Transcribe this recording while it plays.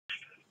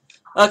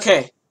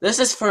Okay, this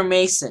is for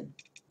Mason.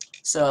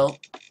 So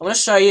I'm gonna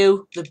show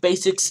you the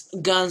basics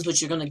guns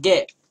which you're gonna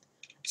get.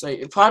 So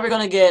you're probably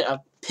gonna get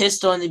a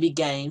pistol in the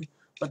beginning,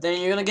 but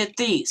then you're gonna get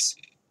these.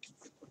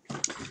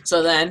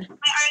 So then,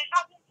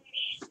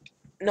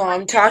 no,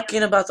 I'm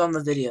talking about on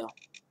the video.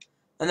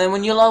 And then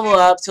when you level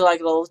up to like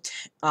level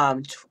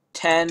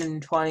 10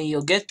 and 20,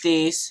 you'll get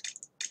these.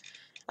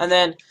 And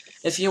then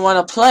if you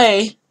want to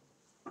play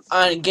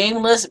on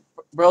game list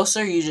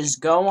browser, you just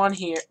go on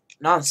here,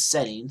 not on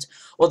settings.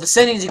 Well, the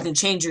settings, you can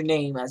change your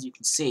name, as you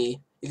can see.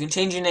 You can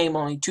change your name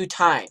only 2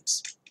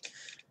 times.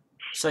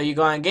 So you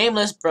go on game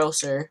list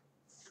browser,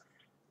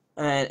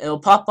 and it'll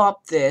pop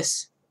up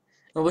this.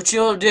 And what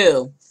you'll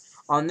do,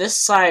 on this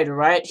side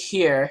right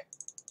here,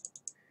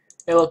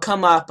 it will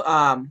come up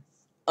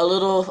a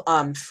little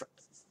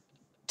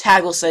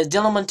tag will say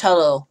Dylan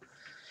Montello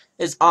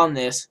is on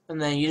this,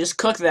 and then you just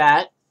click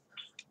that.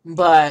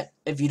 But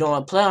if you don't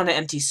want to play on an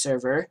empty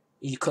server,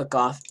 you click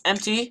off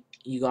empty,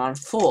 you go on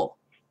full,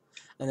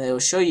 and then it will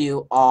show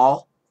you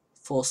all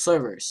full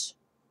servers.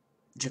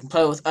 You can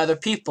play with other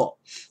people.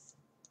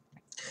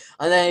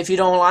 And then if you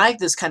don't like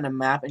this kind of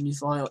map and you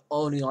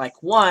only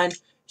like one,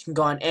 you can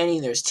go on any.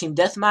 There's Team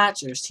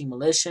Deathmatch, there's Team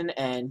Militia,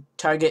 and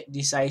Target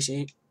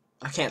Decisive.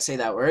 I can't say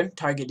that word.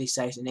 Target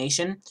Decisive,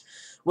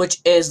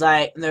 which is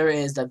like there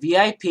is the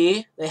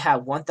VIP. They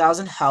have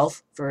 1,000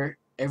 health for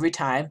every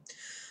time.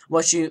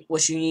 What you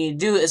need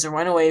to do is to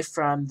run away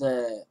from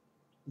the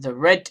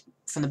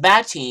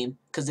bad team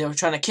because they were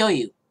trying to kill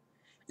you,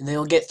 and they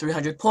will get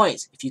 300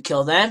 points. If you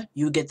kill them,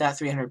 you get that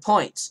 300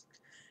 points.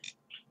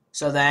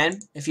 So then,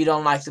 if you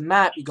don't like the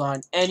map, you go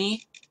on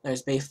any.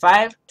 There's Bay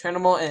 5,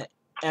 Tournament,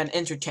 and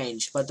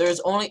Interchange. But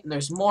there's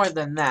more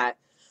than that.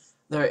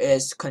 There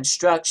is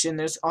construction.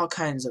 There's all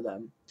kinds of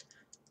them.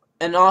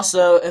 And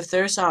also, if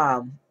there's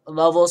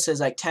levels says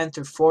like 10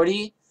 through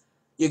 40,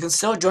 you can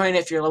still join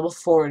if you're level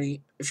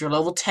 40. If you're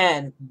level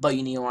 10, but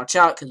you need to watch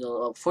out because the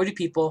level 40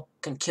 people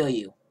can kill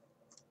you.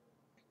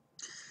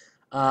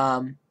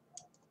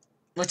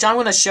 Which I'm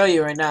gonna show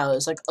you right now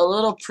is like a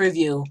little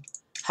preview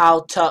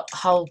how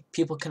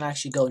people can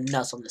actually go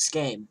nuts on this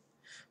game.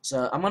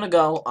 So I'm gonna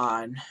go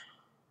on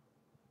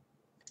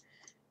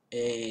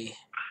Bay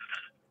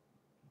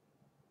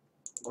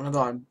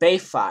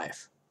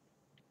 5.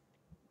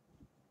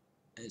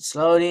 It's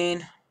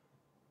loading.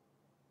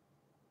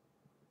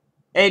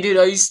 Hey dude,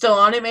 are you still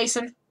on it,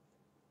 Mason?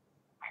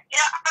 Yeah,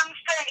 I'm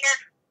still here.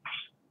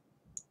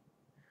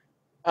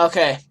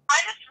 Okay. I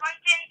just went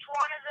into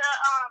one of the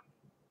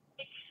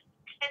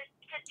it's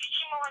the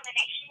team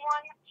elimination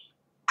one.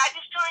 I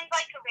just joined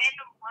like a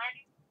random one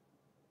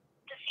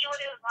to see what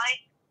it was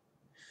like.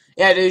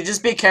 Yeah, dude,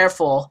 just be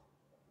careful.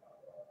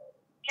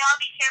 Yeah, I'll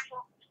be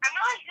careful. I'm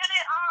really good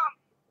at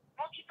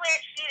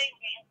multiplayer shooting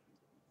games.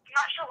 I'm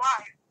not sure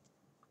why.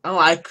 I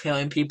like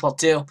killing people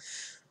too.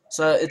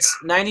 So it's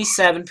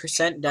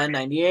 97% done,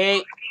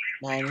 98,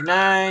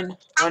 99,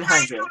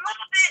 100. It's a little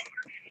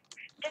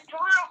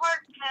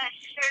hard to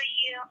show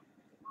you.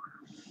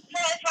 So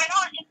if I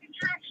know a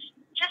temperature,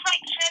 just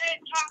like set it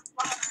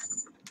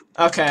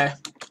top. Okay.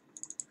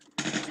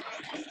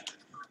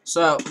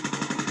 So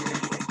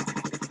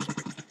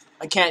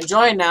I can't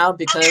join now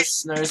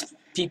because there's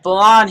people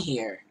on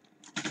here.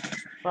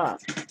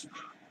 Fuck.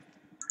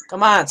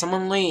 Come on,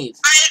 someone leave.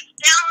 I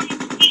found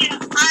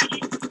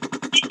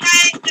this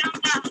guy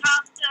found out how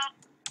to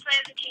play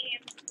the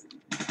game.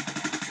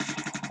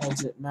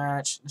 Exit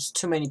match. There's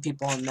too many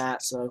people on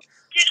that, so. Dude,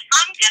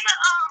 I'm gonna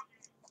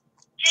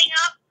hang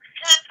up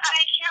because I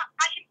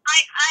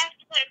have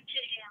to play with 2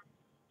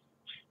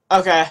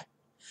 hands. Okay.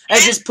 Hey,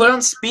 just put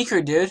on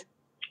speaker, dude.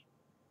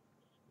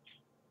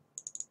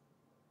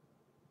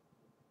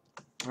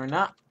 Or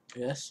not.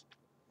 Yes.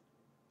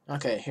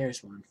 Okay,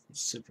 here's one.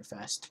 It's super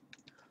fast.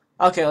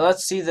 Okay,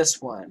 let's see this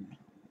one.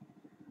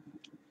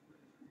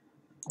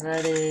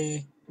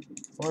 Ready.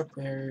 4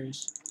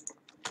 players.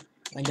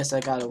 I guess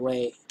I gotta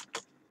wait.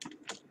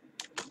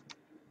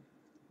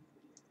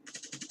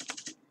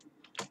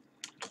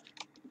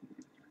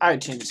 Our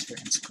team is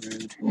freaking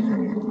screwed.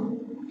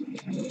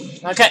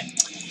 Okay.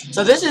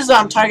 So this is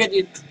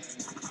target,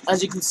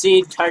 as you can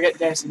see, target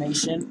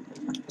destination.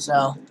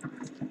 So,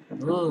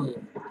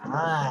 ooh,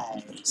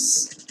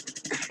 nice.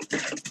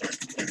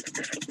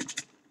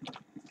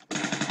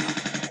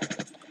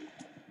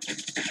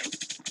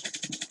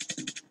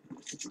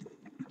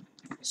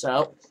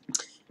 So,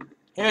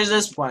 here's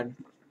this one.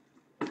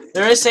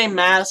 They're the same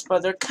maps,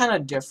 but they're kind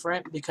of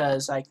different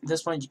because, like,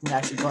 this one you can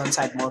actually go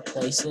inside more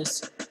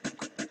places.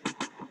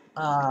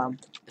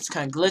 It's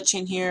kind of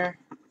glitching here.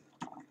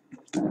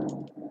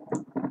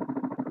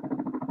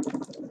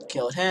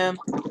 Killed him.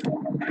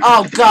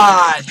 Oh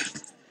God!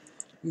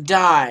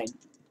 Died.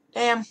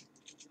 Damn.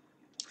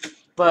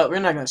 But we're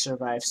not gonna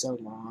survive so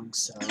long,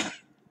 so.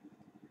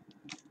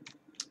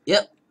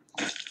 Yep.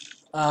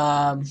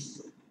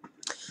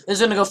 This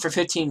is gonna go for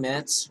 15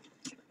 minutes,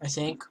 I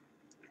think.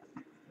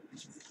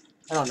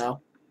 I don't know.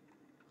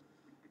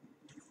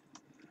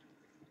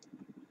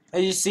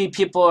 As you see,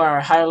 people are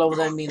higher level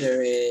than me.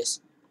 There is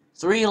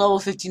 3 level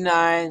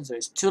 59s,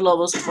 there's 2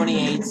 levels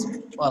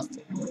 28s, well,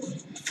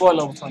 4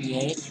 level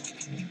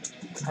 28,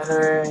 and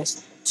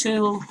there's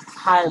 2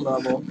 high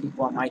level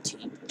people on my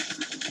team.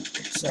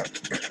 So,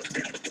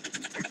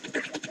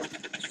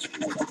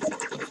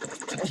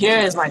 here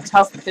is my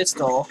tough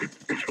pistol.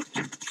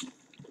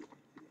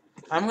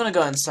 I'm gonna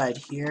go inside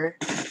here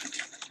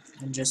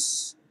and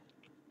just...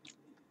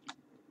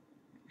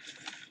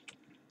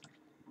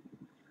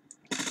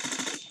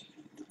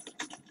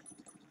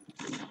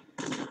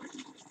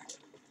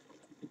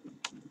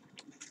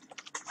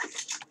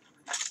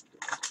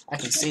 I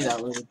can see that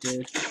little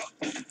dude.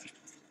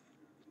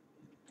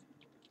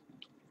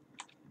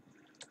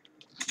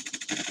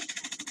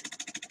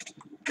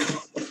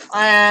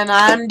 And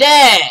I'm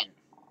dead!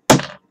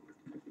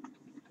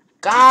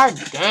 God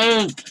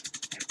dang!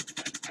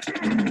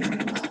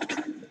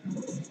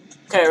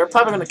 Okay, we're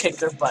probably gonna kick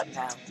their butt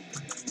now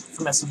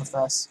for messing with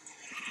us.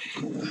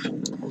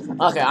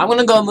 Okay, I'm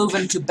gonna go move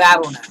into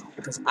battle now,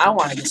 because I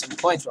want to get some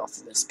points off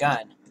of this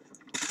gun.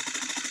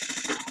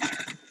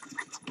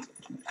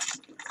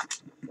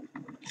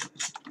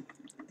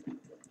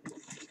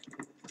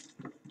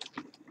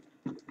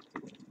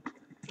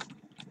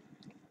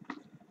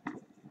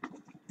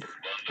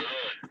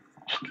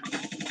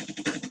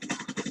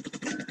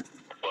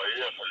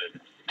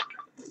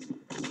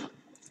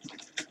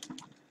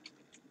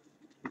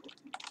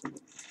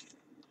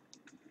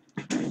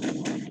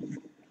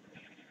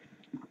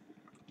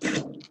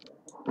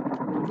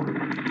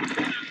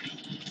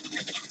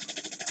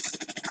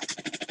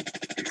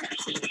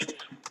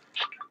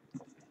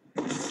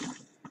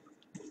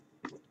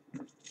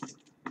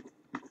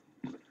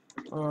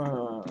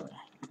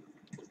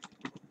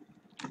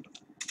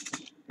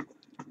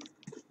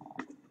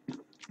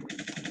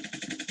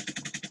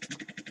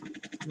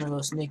 I'm gonna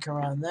go sneak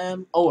around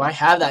them. Oh, I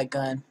have that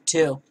gun,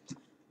 too.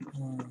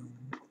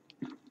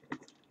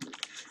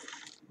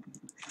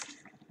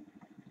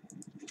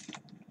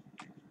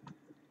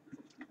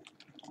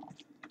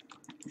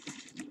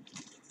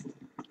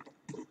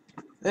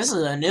 This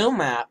is a new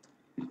map.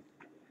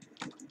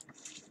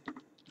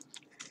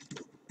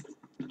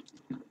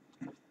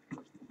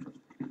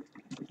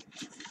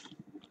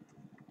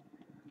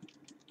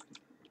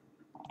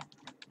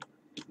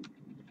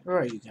 Where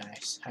are you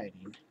guys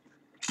hiding?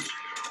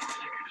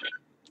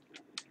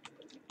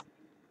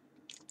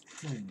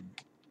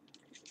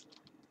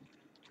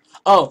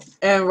 Oh,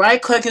 and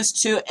right click is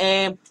to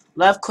aim,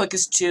 left click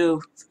is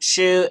to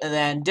shoot, and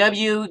then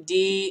W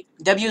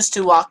is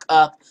to walk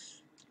up,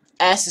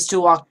 S is to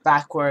walk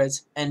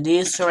backwards, and D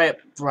is to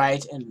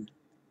right, and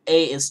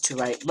A is to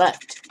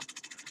left.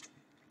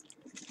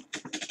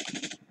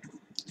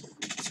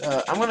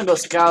 So I'm gonna go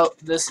scout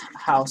this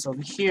house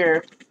over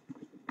here.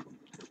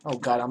 Oh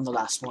god, I'm the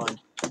last one.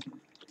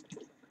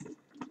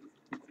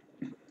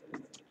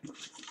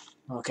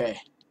 Okay.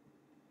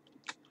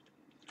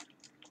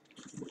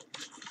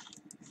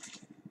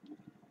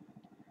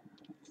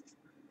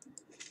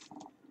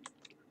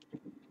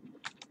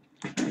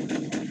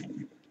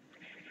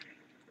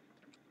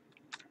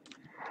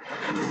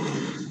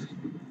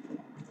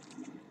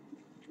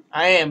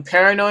 I am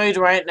paranoid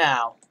right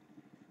now.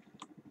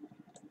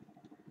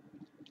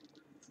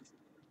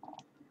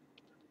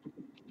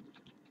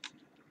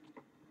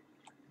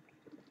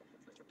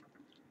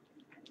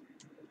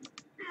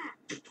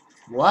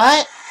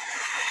 What?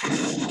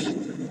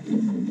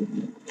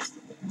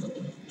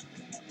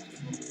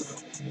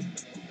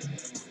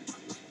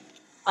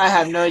 I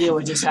have no idea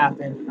what just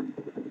happened.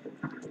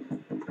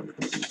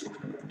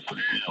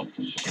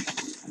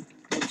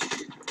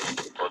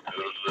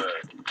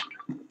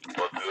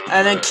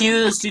 And then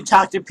Q's to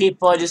talk to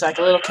people, just like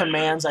little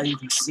commands that you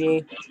can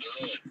see.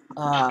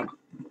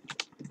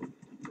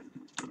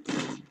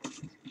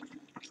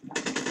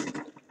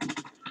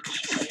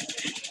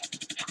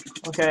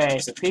 Okay,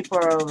 so people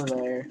are over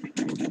there.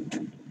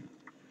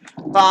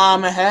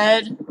 Bomb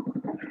ahead.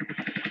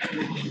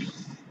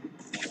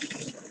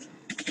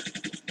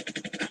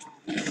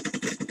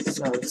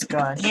 So let's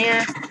go in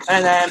here,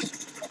 and then...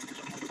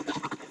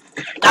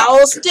 That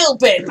was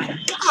stupid! My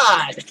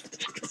god!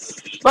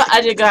 But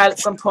I did got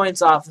some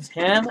points off of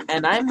him,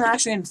 and I'm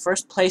actually in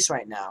first place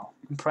right now.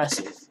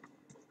 Impressive.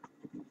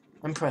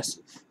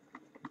 Impressive.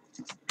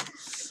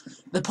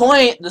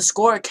 The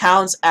score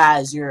counts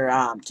as your,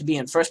 to be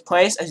in first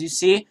place, as you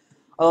see.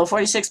 Although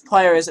 46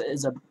 players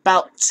is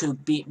about to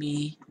beat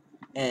me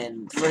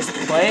in first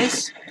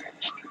place.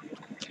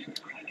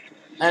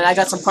 And I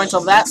got some points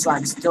off that, so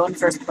I'm still in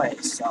first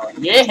place. So,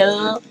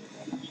 yeah!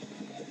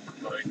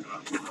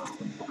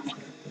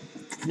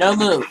 No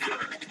move.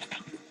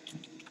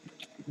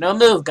 No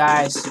move,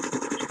 guys.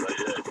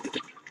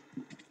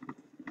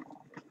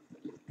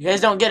 You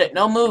guys don't get it.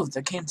 No move.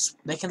 They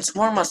can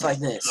swarm us like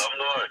this.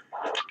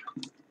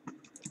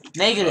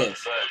 Negative.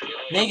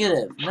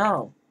 Negative.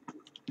 No.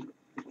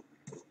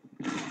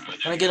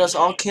 Gonna get us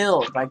all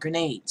killed by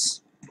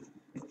grenades.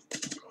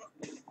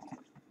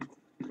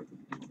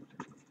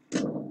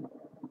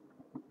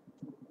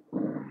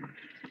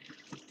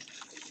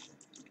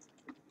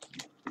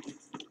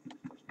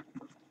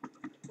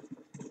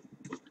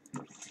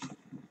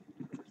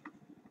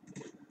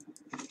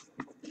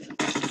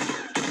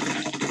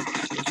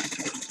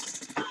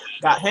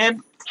 Got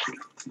him.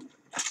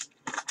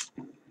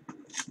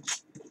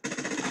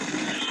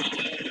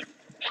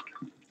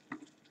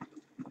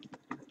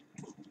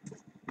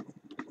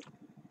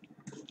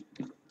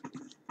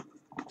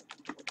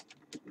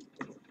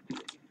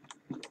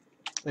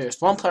 There's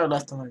one player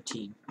left on our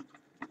team.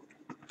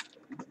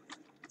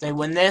 If they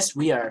win this,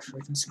 we are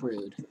freaking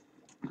screwed.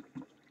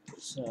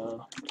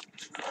 So.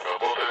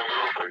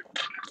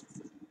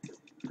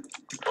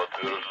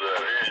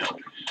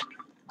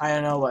 I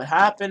don't know what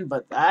happened,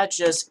 but that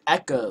just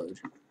echoed.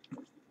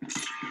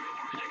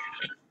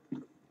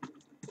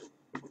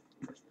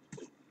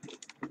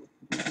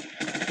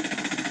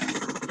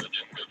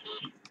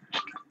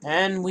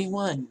 And we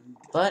won.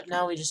 But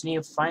now we just need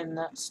to find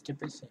that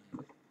stupid thing.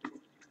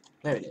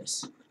 There it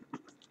is.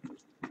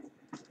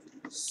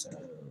 So,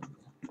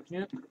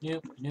 nope.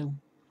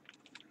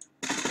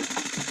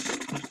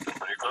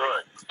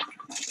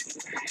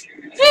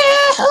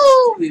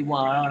 Yahoo! We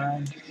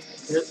won.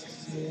 Yep.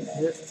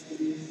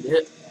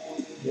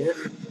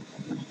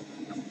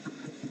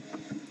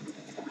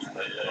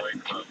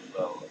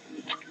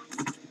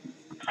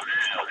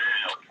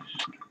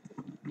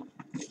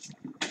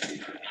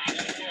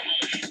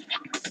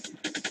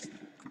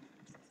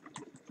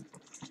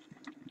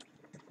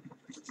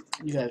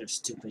 You guys are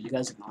stupid. You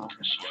guys are not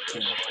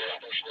gonna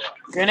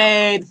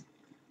grenade!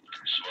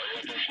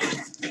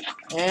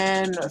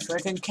 And a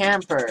freaking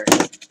camper.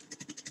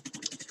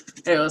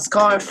 Hey, let's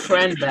call our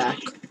friend back.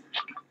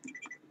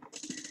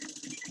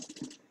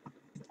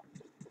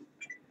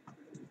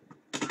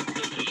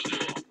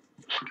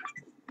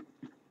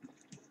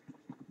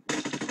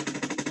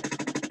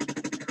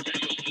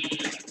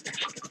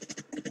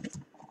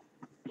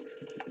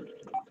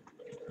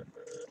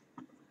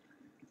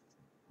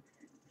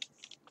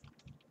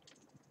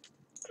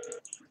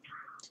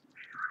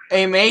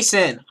 Hey,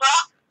 Mason.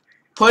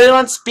 Put it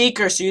on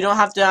speaker so you don't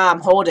have to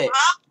hold it.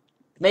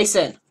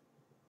 Mason.